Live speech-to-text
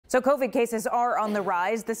So COVID cases are on the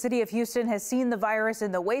rise. The city of Houston has seen the virus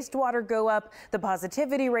in the wastewater go up. The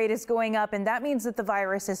positivity rate is going up, and that means that the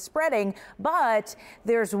virus is spreading. But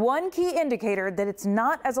there's one key indicator that it's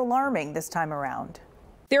not as alarming this time around.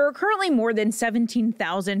 There are currently more than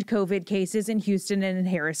 17,000 COVID cases in Houston and in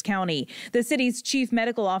Harris County. The city's chief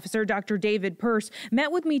medical officer, Dr. David Pearce,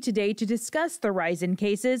 met with me today to discuss the rise in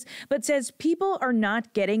cases, but says people are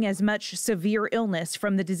not getting as much severe illness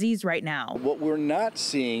from the disease right now. What we're not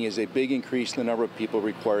seeing is a big increase in the number of people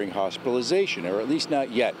requiring hospitalization, or at least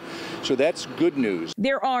not yet. So that's good news.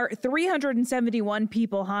 There are 371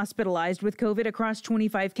 people hospitalized with COVID across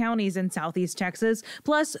 25 counties in Southeast Texas,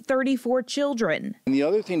 plus 34 children. And the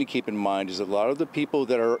other thing to keep in mind is that a lot of the people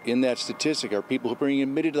that are in that statistic are people who are being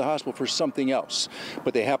admitted to the hospital for something else,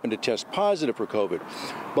 but they happen to test positive for COVID.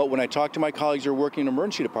 But when I talk to my colleagues who are working in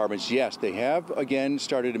emergency departments, yes, they have again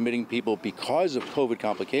started admitting people because of COVID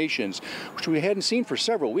complications, which we hadn't seen for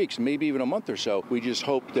several weeks, maybe even a month or so. We just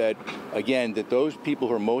hope that, again, that those people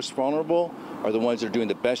who are most vulnerable are the ones that are doing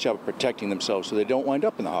the best job of protecting themselves so they don't wind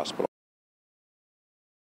up in the hospital.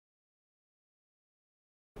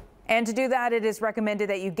 And to do that, it is recommended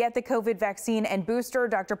that you get the COVID vaccine and booster.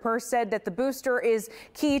 Dr. Pearce said that the booster is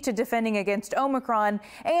key to defending against Omicron.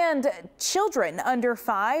 And children under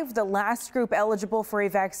 5, the last group eligible for a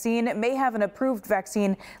vaccine, may have an approved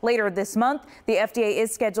vaccine later this month. The FDA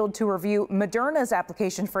is scheduled to review Moderna's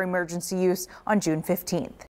application for emergency use on June 15th.